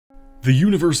The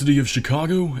University of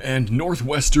Chicago and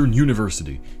Northwestern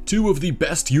University, two of the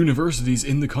best universities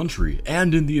in the country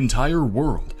and in the entire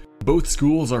world. Both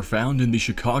schools are found in the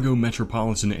Chicago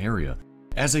metropolitan area.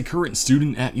 As a current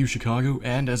student at UChicago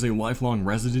and as a lifelong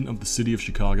resident of the city of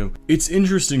Chicago, it's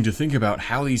interesting to think about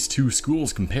how these two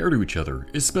schools compare to each other,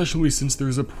 especially since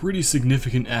there's a pretty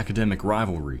significant academic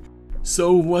rivalry.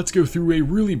 So let's go through a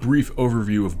really brief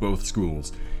overview of both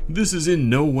schools. This is in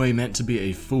no way meant to be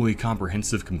a fully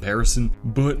comprehensive comparison,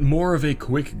 but more of a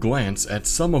quick glance at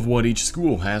some of what each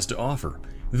school has to offer.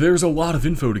 There's a lot of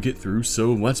info to get through,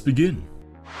 so let's begin.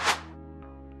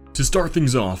 To start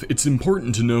things off, it's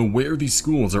important to know where these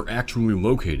schools are actually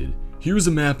located. Here's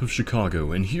a map of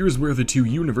Chicago, and here's where the two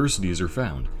universities are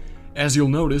found. As you'll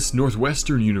notice,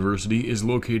 Northwestern University is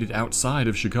located outside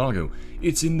of Chicago.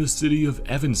 It's in the city of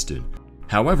Evanston.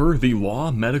 However, the law,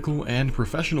 medical, and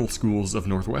professional schools of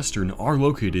Northwestern are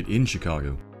located in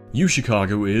Chicago.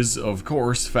 UChicago is, of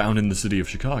course, found in the city of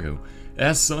Chicago.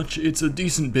 As such, it's a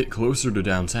decent bit closer to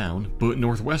downtown, but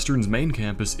Northwestern's main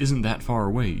campus isn't that far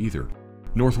away either.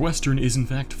 Northwestern is in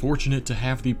fact fortunate to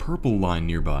have the Purple Line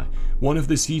nearby, one of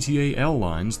the CTA-L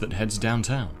lines that heads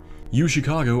downtown.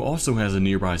 UChicago also has a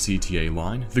nearby CTA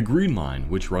line, the Green Line,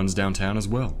 which runs downtown as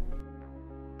well.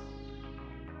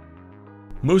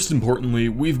 Most importantly,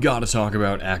 we've got to talk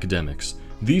about academics.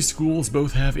 These schools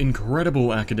both have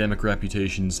incredible academic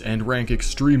reputations and rank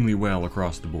extremely well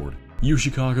across the board.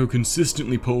 UChicago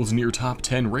consistently pulls near top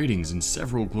 10 ratings in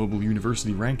several global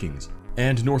university rankings,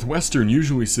 and Northwestern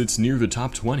usually sits near the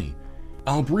top 20.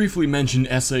 I'll briefly mention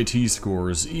SAT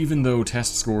scores, even though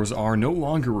test scores are no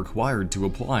longer required to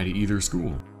apply to either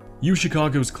school.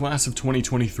 UChicago's class of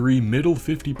 2023 middle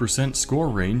 50% score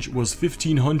range was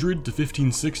 1500 to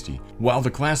 1560, while the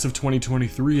class of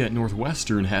 2023 at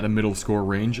Northwestern had a middle score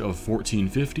range of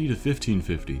 1450 to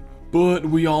 1550. But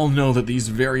we all know that these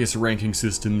various ranking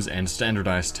systems and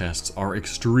standardized tests are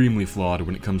extremely flawed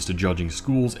when it comes to judging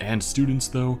schools and students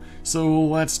though, so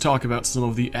let's talk about some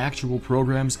of the actual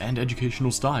programs and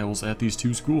educational styles at these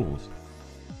two schools.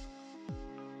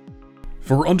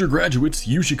 For undergraduates,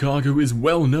 UChicago is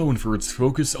well known for its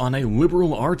focus on a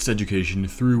liberal arts education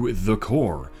through the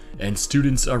core, and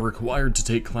students are required to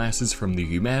take classes from the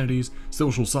humanities,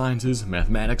 social sciences,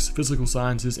 mathematics, physical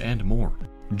sciences, and more.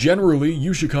 Generally,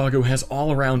 UChicago has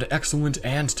all-around excellent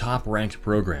and top-ranked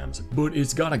programs, but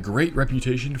it's got a great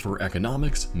reputation for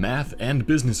economics, math, and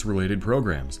business-related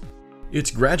programs. Its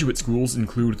graduate schools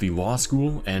include the Law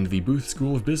School and the Booth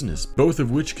School of Business, both of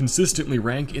which consistently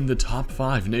rank in the top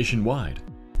 5 nationwide.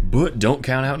 But don't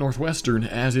count out Northwestern,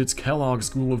 as its Kellogg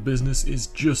School of Business is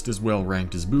just as well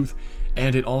ranked as Booth,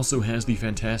 and it also has the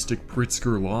fantastic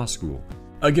Pritzker Law School.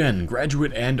 Again,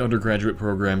 graduate and undergraduate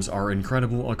programs are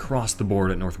incredible across the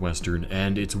board at Northwestern,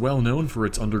 and it's well known for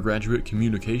its undergraduate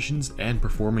communications and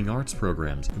performing arts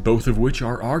programs, both of which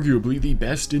are arguably the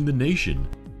best in the nation.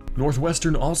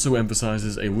 Northwestern also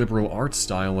emphasizes a liberal arts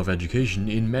style of education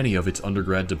in many of its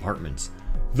undergrad departments.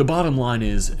 The bottom line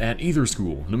is, at either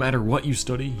school, no matter what you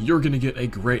study, you're going to get a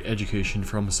great education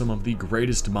from some of the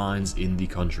greatest minds in the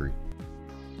country.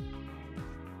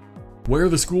 Where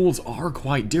the schools are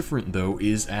quite different though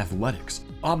is athletics.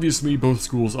 Obviously both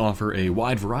schools offer a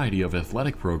wide variety of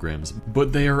athletic programs,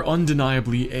 but they are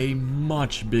undeniably a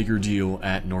much bigger deal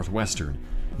at Northwestern.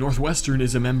 Northwestern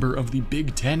is a member of the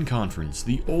Big Ten Conference,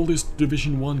 the oldest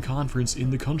Division I conference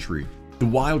in the country. The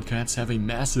Wildcats have a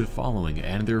massive following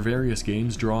and their various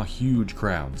games draw huge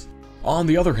crowds. On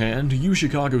the other hand,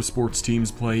 UChicago sports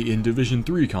teams play in Division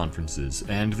III conferences,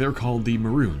 and they're called the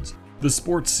Maroons. The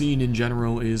sports scene in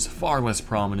general is far less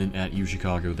prominent at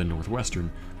UChicago than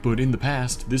Northwestern, but in the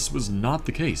past, this was not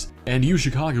the case, and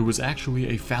UChicago was actually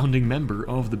a founding member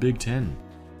of the Big Ten.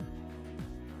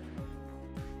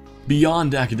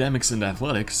 Beyond academics and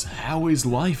athletics, how is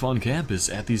life on campus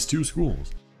at these two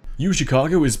schools?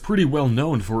 UChicago is pretty well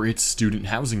known for its student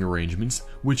housing arrangements,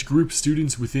 which group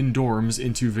students within dorms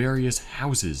into various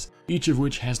houses, each of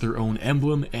which has their own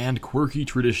emblem and quirky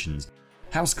traditions.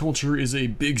 House culture is a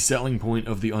big selling point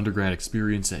of the undergrad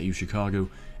experience at UChicago,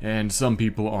 and some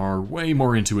people are way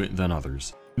more into it than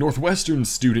others.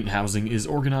 Northwestern's student housing is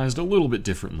organized a little bit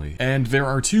differently, and there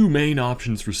are two main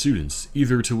options for students,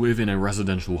 either to live in a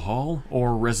residential hall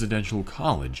or residential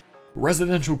college.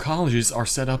 Residential colleges are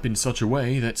set up in such a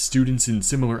way that students in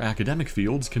similar academic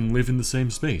fields can live in the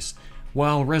same space,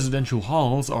 while residential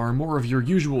halls are more of your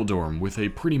usual dorm with a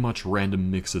pretty much random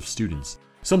mix of students.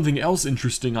 Something else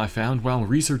interesting I found while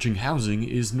researching housing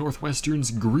is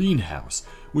Northwestern's greenhouse,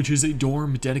 which is a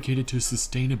dorm dedicated to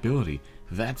sustainability.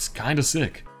 That's kinda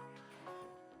sick.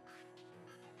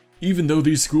 Even though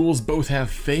these schools both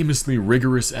have famously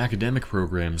rigorous academic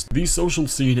programs, the social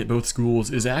scene at both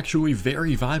schools is actually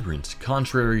very vibrant.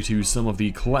 Contrary to some of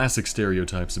the classic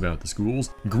stereotypes about the schools,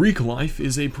 Greek life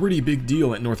is a pretty big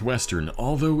deal at Northwestern,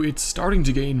 although it's starting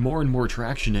to gain more and more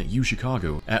traction at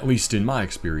UChicago, at least in my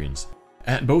experience.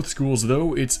 At both schools,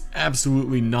 though, it's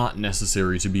absolutely not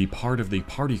necessary to be part of the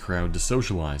party crowd to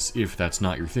socialize, if that's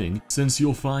not your thing, since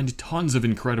you'll find tons of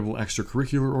incredible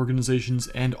extracurricular organizations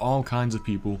and all kinds of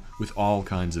people with all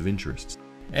kinds of interests.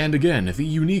 And again, the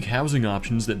unique housing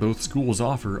options that both schools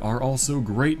offer are also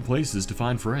great places to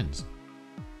find friends.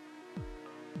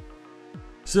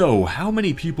 So, how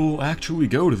many people actually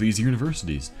go to these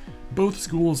universities? Both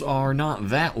schools are not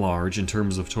that large in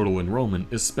terms of total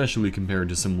enrollment, especially compared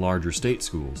to some larger state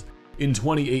schools. In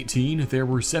 2018, there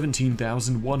were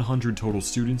 17,100 total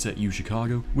students at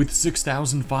UChicago, with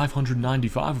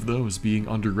 6,595 of those being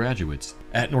undergraduates.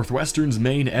 At Northwestern's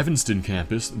main Evanston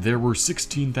campus, there were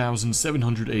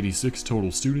 16,786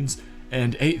 total students,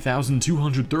 and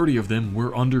 8,230 of them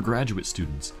were undergraduate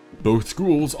students. Both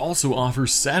schools also offer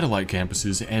satellite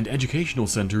campuses and educational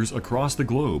centers across the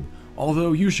globe,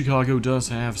 although UChicago does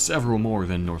have several more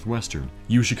than Northwestern.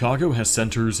 UChicago has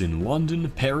centers in London,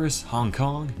 Paris, Hong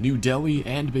Kong, New Delhi,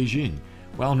 and Beijing,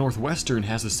 while Northwestern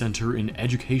has a center in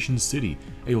Education City,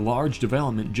 a large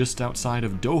development just outside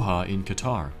of Doha in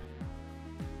Qatar.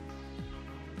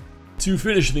 To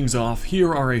finish things off,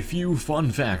 here are a few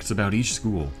fun facts about each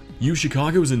school.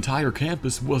 UChicago's entire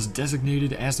campus was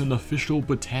designated as an official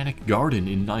botanic garden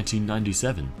in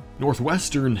 1997.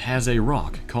 Northwestern has a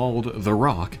rock called The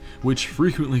Rock, which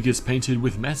frequently gets painted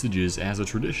with messages as a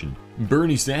tradition.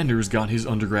 Bernie Sanders got his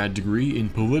undergrad degree in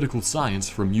political science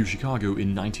from UChicago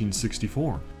in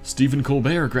 1964. Stephen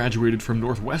Colbert graduated from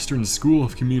Northwestern's School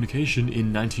of Communication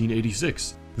in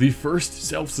 1986. The first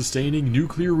self-sustaining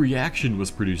nuclear reaction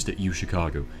was produced at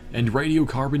UChicago, and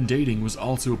radiocarbon dating was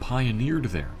also pioneered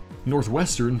there.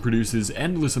 Northwestern produces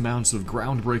endless amounts of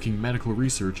groundbreaking medical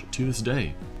research to this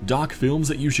day. Doc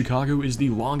Films at UChicago is the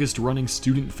longest-running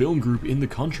student film group in the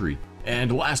country.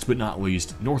 And last but not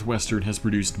least, Northwestern has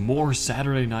produced more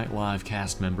Saturday Night Live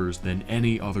cast members than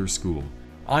any other school.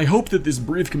 I hope that this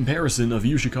brief comparison of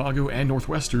UChicago and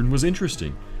Northwestern was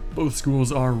interesting. Both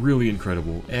schools are really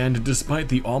incredible, and despite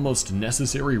the almost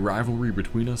necessary rivalry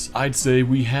between us, I'd say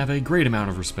we have a great amount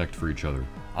of respect for each other.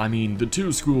 I mean, the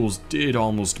two schools did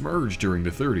almost merge during the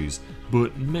 30s,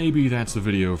 but maybe that's a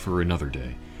video for another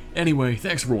day. Anyway,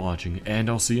 thanks for watching, and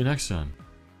I'll see you next time.